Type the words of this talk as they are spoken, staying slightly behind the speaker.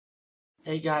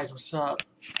Hey guys, what's up?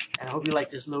 And I hope you like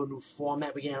this little new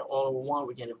format. We're getting it all in one.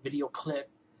 We're getting a video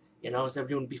clip, instead of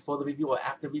doing before the review or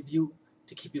after the review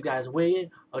to keep you guys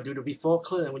waiting, or do the before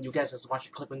clip and when you guys just watch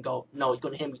the clip and go, no, you're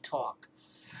gonna hear me talk.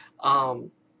 Um,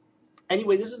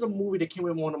 anyway, this is a movie that came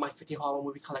with one of my 50 horror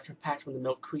movie collection packs from the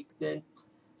Mill Creek thing,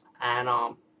 and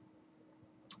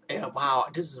yeah, wow,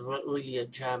 this is really a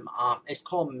gem. It's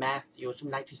called Matthew. It's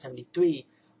from 1973.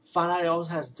 Found out it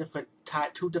also has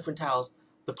two different titles: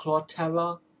 The Claw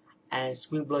Terror and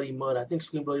Scream Bloody Murder. I think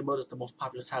Scream Bloody Murder is the most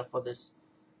popular title for this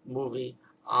movie.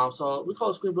 So we call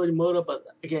it Scream Bloody Murder, but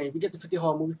again, if you get the 50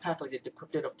 horror movie pack, like the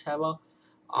Cryptid of Terror,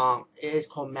 it is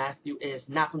called Matthew. It is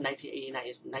not from 1989.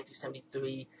 It's from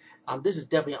 1973. This is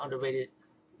definitely an underrated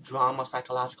drama,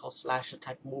 psychological slasher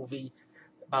type movie.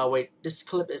 By the way, this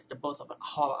clip is the birth of a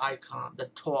horror icon, the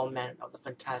tall man of the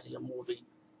Fantasia movie.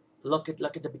 Look at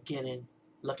the beginning.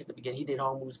 Look at the beginning. He did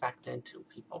horror movies back then too,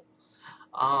 people.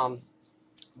 Um,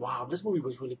 wow, this movie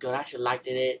was really good. I actually liked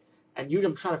it. And usually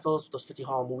I'm trying to fill us with those 50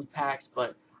 horror movie packs,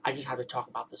 but I just have to talk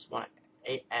about this one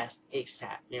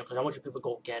ASAP, because I want you people to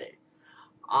go get it.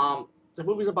 The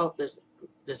movie's about this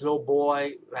little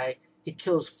boy, right? He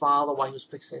killed his father while he was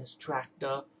fixing his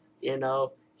tractor.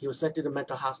 He was sent to the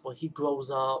mental hospital. He grows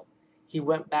up. He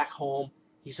went back home.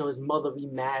 He saw his mother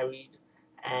remarried,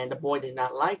 and the boy did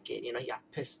not like it. He got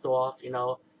pissed off.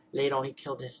 Later on he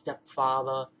killed his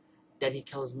stepfather. Then he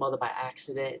killed his mother by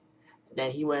accident.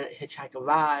 Then he went hitchhike a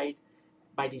ride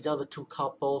by these other two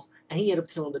couples, and he ended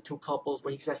up killing the two couples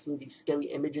when he started seeing these scary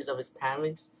images of his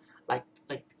parents, like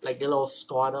they're all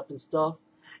scarred up and stuff.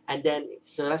 And then,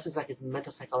 so that's just like his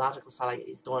mental psychological side, like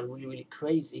he's going really, really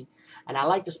crazy. And I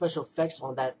like the special effects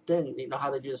on that thing, how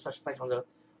they do the special effects on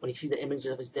when you see the images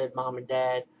of his dead mom and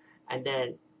dad. And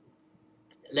then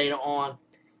later on,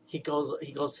 he goes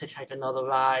hitchhike another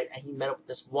ride, and he met up with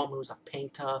this woman who's a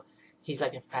painter. He's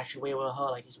like infatuated with her,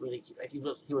 like he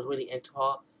was really into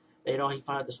her. Later on, he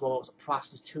found out this woman was a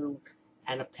prostitute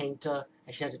and a painter,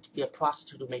 and she had to be a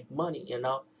prostitute to make money.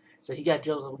 So he got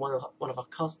jealous of one of her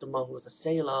customers who was a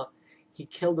sailor. He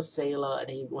killed the sailor, and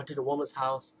then he went to the woman's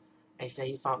house, and he said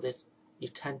he found this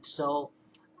utensil,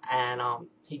 and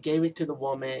he gave it to the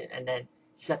woman, and then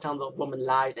he started telling the woman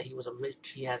lies that he was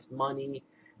rich, he has money,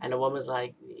 and the woman's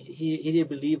like, he didn't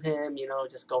believe him,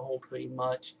 just go home pretty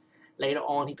much. Later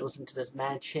on, he goes into this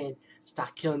mansion,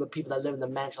 start killing the people that live in the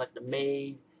mansion, like the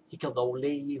maid. He killed the old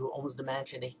lady who owns the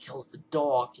mansion, and he kills the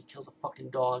dog. He kills a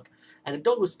fucking dog. And the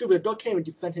dog was stupid. The dog can't even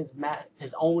defend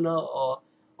his owner or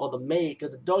the maid,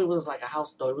 because the dog was like a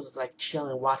house dog. It was just like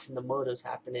chilling, watching the murders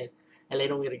happening. And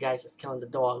later on, the guys just killing the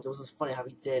dogs. It was just funny how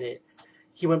he did it.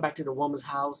 He went back to the woman's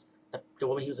house, the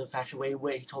woman he was infatuated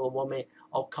with. He told the woman,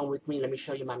 "Oh, come with me. Let me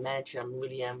show you my mansion. I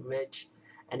really am rich."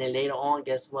 And then later on,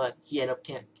 guess what? He ended up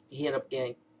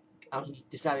getting. He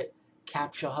decided to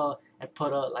capture her and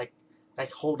put her like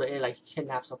hold her in, like he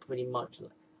kidnaps her pretty much,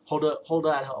 like, hold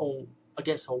her at her own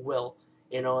against her will.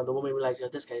 And the woman realized,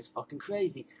 this guy is fucking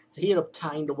crazy. So he ended up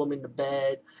tying the woman to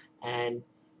bed, and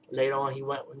later on he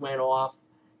went off,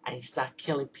 and he started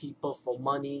killing people for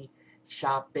money,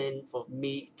 shopping for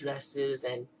meat, dresses,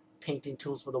 and painting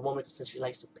tools for the woman since she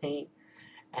likes to paint.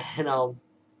 And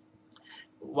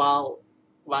while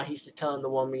he's telling the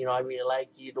woman, I really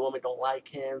like you, the woman don't like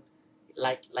him,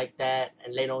 like that.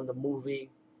 And later on in the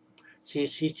movie, she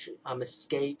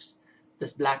escapes.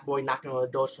 This black boy knocking on the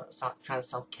door trying to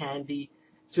sell candy.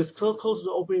 She was so close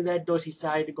to opening that door, she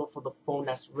decided to go for the phone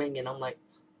that's ringing. I'm like,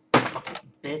 fucking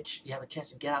bitch, you have a chance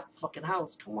to get out the fucking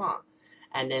house. Come on.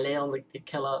 And then later on, the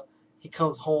killer, he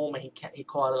comes home and he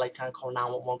called her, like trying to call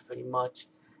 911 pretty much.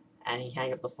 And he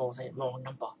hang up the phone saying, wrong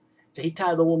number. So he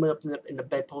tied the woman up in the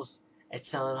bedpost and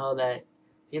telling her that,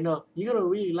 you're going to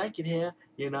really like it here,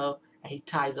 And he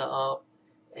ties her up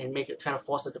and trying to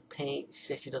force her to paint. She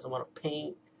says she doesn't want to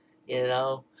paint,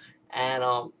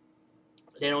 And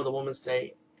later on, the woman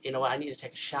say, you know what, I need to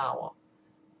take a shower.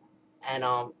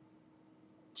 And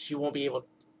she won't be able to.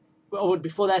 Well,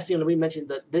 before that scene, let me mention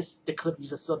the clip you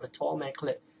just saw, the tall man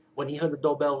clip, when he heard the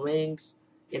doorbell rings,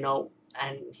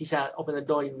 and he said, open the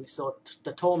door, and we saw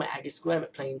the tall man, Aggie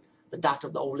Squarement, playing the doctor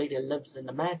of the old lady that lives in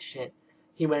the mansion.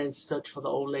 He went and searched for the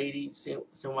old lady, seeing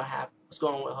what happened, what's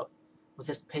going on with her, with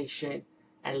his patient,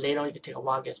 and later on you could take a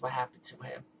wild guess what happened to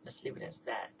him. Let's leave it as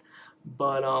that.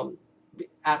 But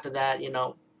after that,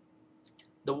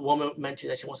 the woman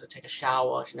mentioned that she wants to take a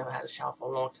shower. She never had a shower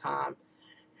for a long time.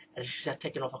 And she started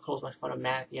taking off her clothes in front of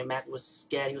Matthew, and Matthew was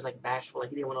scared. He was like bashful, like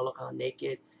he didn't want to look at her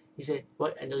naked. He said,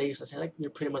 "What?" And the lady started saying, like,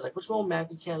 you're pretty much like, "What's wrong,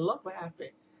 Matthew? You can't look. What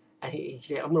happened?" And he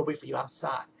said, "I'm gonna wait for you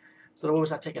outside." So the woman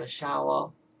started taking a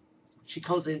shower. She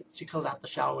comes out the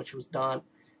shower when she was done.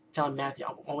 telling Matthew,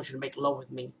 I want you to make love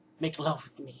with me. Make love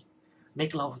with me.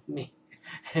 Make love with me.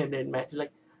 And then Matthew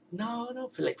like, no,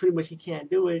 feel like pretty much he can't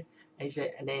do it. And he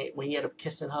said, and then when he ended up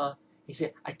kissing her, he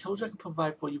said, I told you I could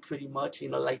provide for you pretty much,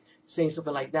 like saying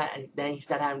something like that. And then he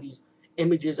started having these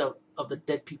images of the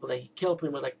dead people that he killed,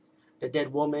 pretty much like the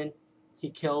dead woman he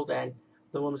killed, and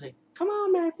the woman saying, come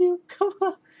on, Matthew, come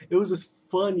on. It was just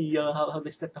funny how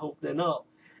they set the whole thing up.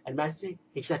 And Matthew,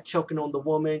 he started choking on the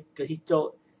woman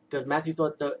because Matthew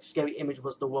thought the scary image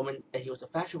was the woman that he was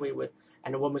infatuated with,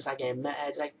 and the woman started getting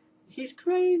mad, like, he's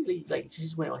crazy. Like, she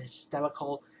just went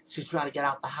hysterical. She's trying to get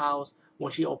out the house.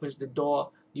 When she opens the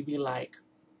door, you be like,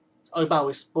 oh, by the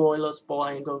way, spoiler,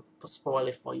 I ain't gonna spoil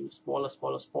it for you. Spoiler.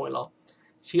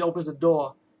 She opens the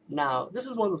door. Now, this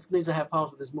is one of the things I have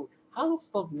problems with this movie. How the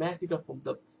fuck Matthew got from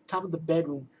the top of the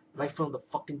bedroom right from the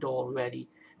fucking door already?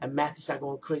 And Matthew started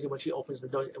going crazy when she opens the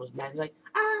door. It was Matthew like,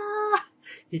 ah!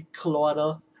 He clawed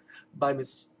her by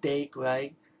mistake,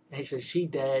 right? And he said, she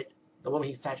dead. The woman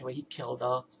he infatuated, he killed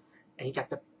her. And he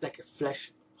got her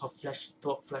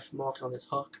throat flesh marks on his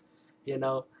hook,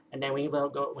 And then when he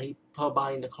put her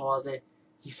body in the closet,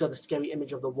 he saw the scary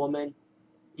image of the woman,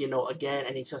 again,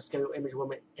 and he saw the scary image of the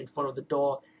woman in front of the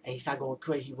door, and he started going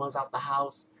crazy. He runs out the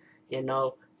house,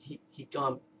 he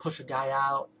push a guy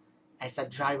out and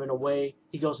started driving away.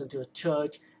 He goes into a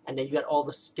church, and then you got all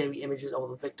the scary images of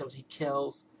the victims he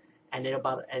kills, and then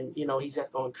he's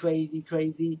just going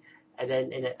crazy. And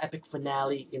then in the epic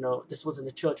finale, this was in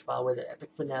the church, by the way, the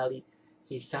epic finale,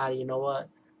 he decided, you know what,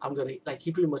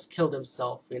 he pretty much killed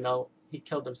himself, he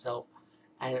killed himself,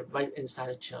 and right inside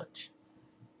a church.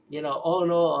 All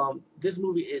in all, this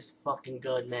movie is fucking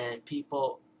good, man.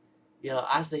 People,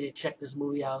 I say check this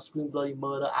movie out, Scream Bloody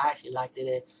Murder. I actually liked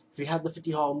it. If you have the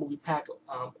 50 horror movie pack,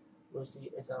 let's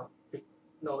see, it's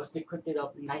the Cryptid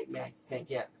of Nightmare, I think,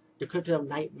 yeah. The Cryptid of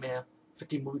Nightmare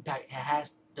 50 movie pack. It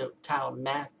has the title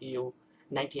Matthew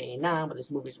 1989, but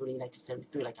this movie is really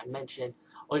 1973, like I mentioned.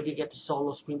 Or you can get the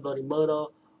solo Scream Bloody Murder,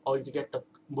 or you can get the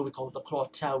movie called The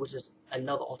Cartel, which is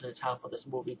another alternate title for this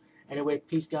movie. Anyway,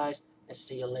 peace, guys, and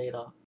see you later.